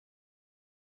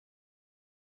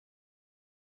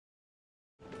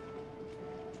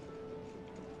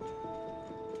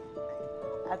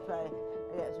That's why I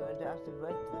get someone to ask to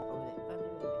rent the public.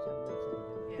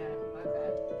 Yeah, I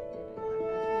bet.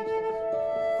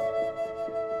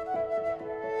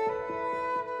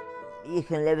 You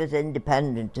can live as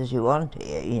independent as you want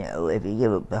here, you know, if you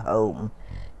give up the home.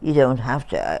 You don't have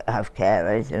to have care or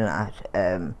anything like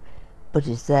that, but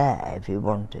it's there if you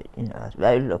want it, you know, it's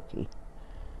very lucky.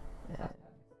 Yeah.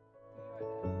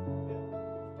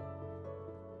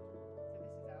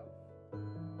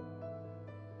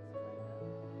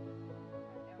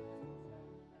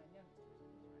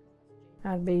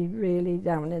 I'd be really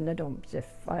down in the dumps if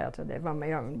I had to live on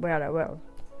my own, where I was,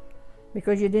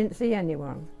 because you didn't see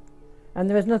anyone and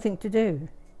there was nothing to do.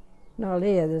 Not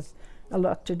here, there's a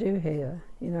lot to do here.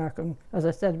 You know, as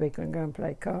I said, we can go and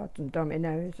play cards and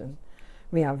dominoes, and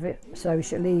we have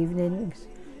social evenings,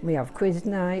 we have quiz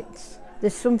nights.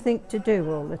 There's something to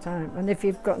do all the time, and if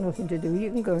you've got nothing to do, you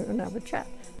can go and have a chat.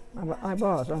 I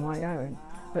was on my own,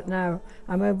 but now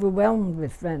I'm overwhelmed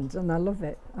with friends and I love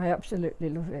it. I absolutely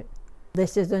love it.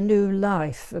 This is a new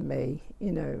life for me,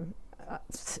 you know.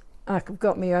 I've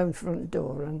got my own front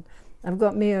door and I've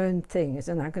got my own things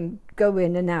and I can go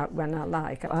in and out when I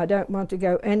like. I don't want to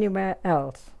go anywhere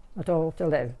else at all to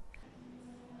live.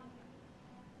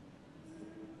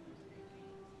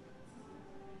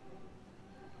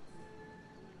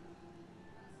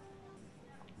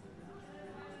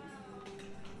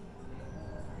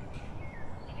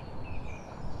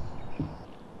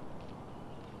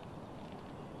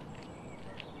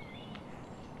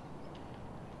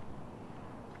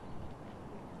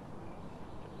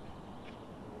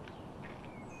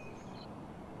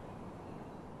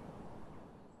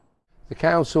 The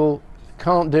council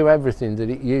can't do everything that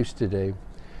it used to do.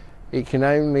 It can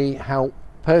only help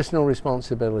personal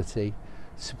responsibility,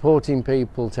 supporting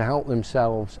people to help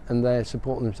themselves, and they're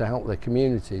supporting them to help their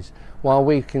communities, while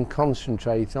we can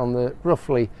concentrate on the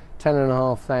roughly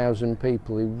 10,500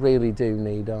 people who really do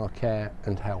need our care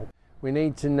and help. We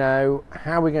need to know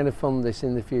how we're going to fund this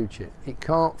in the future. It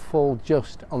can't fall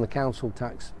just on the council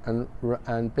tax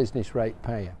and business rate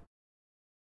payer.